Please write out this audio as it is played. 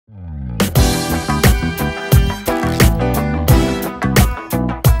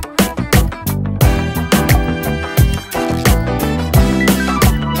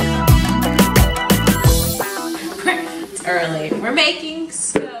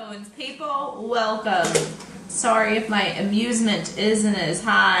people, welcome. Sorry if my amusement isn't as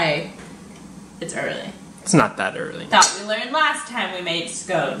high. It's early. It's not that early. Thought we learned last time we made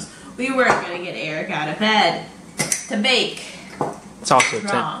scones. We weren't gonna get Eric out of bed to bake. It's also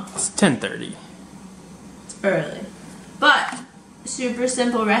Wrong. It's 10:30. It's early. But, super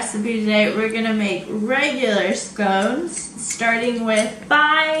simple recipe today. We're gonna make regular scones, starting with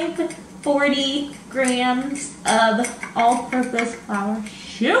 540 grams of all-purpose flour.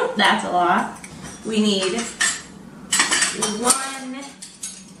 Shoot, that's a lot. We need 1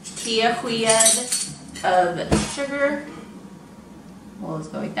 teaspoon of sugar. Well, let's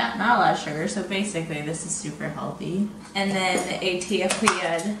go like that. Not a lot of sugar, so basically this is super healthy. And then a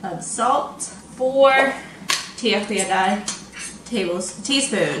teaspoon of salt, 4 teaspoons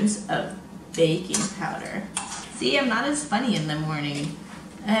of baking powder. See, I'm not as funny in the morning.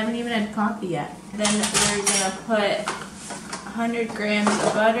 I haven't even had coffee yet. Then we're gonna put 100 grams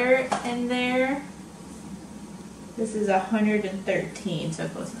of butter in there. This is 113, so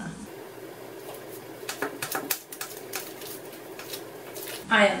close enough.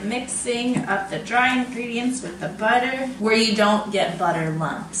 I am mixing up the dry ingredients with the butter, where you don't get butter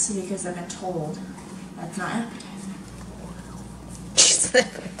lumps, because I've been told that's not appetizing.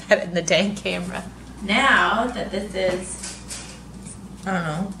 Put that in the dang camera. Now that this is, I don't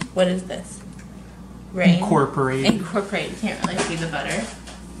know, what is this? Rain? Incorporate. Incorporate, you can't really see the butter.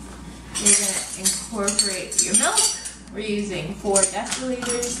 You're gonna incorporate your milk. We're using 4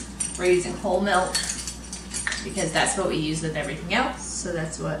 deciliters. We're using whole milk, because that's what we use with everything else, so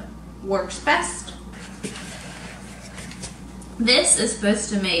that's what works best. This is supposed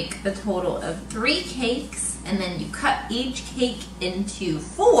to make a total of 3 cakes, and then you cut each cake into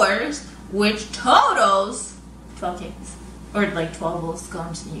 4s, which totals 12 cakes. Or like 12 little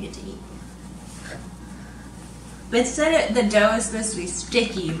scones that you get to eat. But instead the dough is supposed to be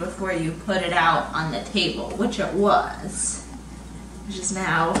sticky before you put it out on the table, which it was. Which is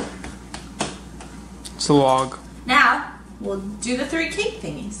now. It's a log. Now, we'll do the 3 cake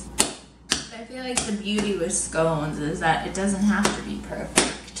thingies. I feel like the beauty with scones is that it doesn't have to be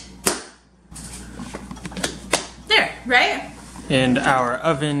perfect. There, right? And our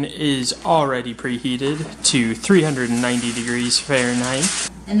oven is already preheated to 390 degrees Fahrenheit.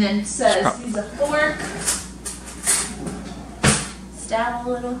 And then it says, use a fork. Stab a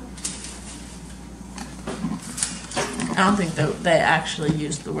little. I don't think they actually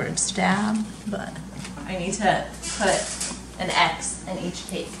used the word stab, but I need to put an X in each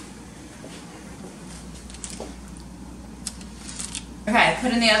cake. Okay,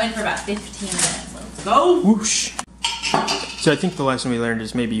 put in the oven for about 15 minutes. Let's go. Whoosh. So I think the lesson we learned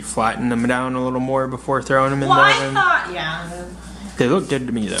is maybe flatten them down a little more before throwing them in the oven. I thought, yeah. They look good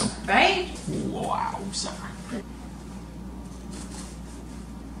to me though. Right? Wow.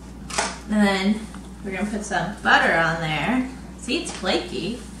 And then we're gonna put some butter on there. See, it's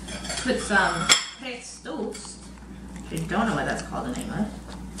flaky. Put some pestost. I don't know what that's called in English.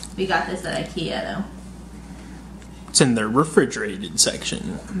 We got this at IKEA though. It's in the refrigerated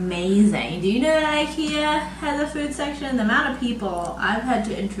section. Amazing. Do you know that IKEA has a food section? The amount of people I've had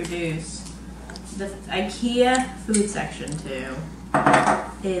to introduce the IKEA food section to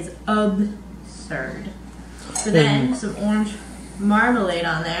is absurd. So then some orange marmalade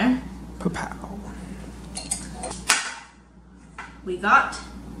on there. Pow. We got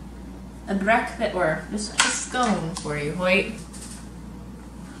a breakfast, or just a scone for you, Hoyt.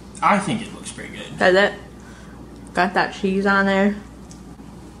 I think it looks pretty good. Does it? Got that cheese on there.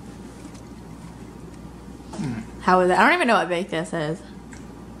 How is it? I don't even know what bake this is.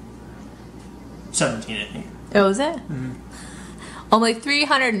 17, I think. Oh, is it? Only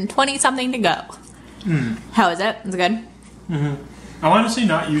 320 something to go. How is it? Is it good? I'm honestly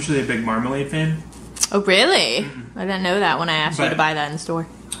not usually a big marmalade fan. Oh, really? I didn't know that when I asked you to buy that in the store.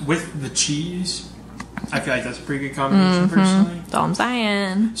 With the cheese, I feel like that's a pretty good combination personally. That's all I'm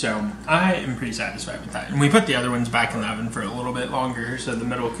saying. So I am pretty satisfied with that. And we put the other ones back in the oven for a little bit longer so the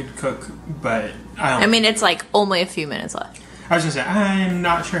middle could cook, but I mean, it's like only a few minutes left. I was gonna say, I'm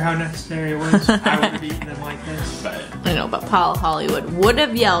not sure how necessary it was. I would have eaten them like this, but I know, but Paul Hollywood would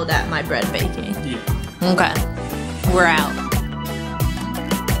have yelled at my bread baking. yeah. Okay. We're out.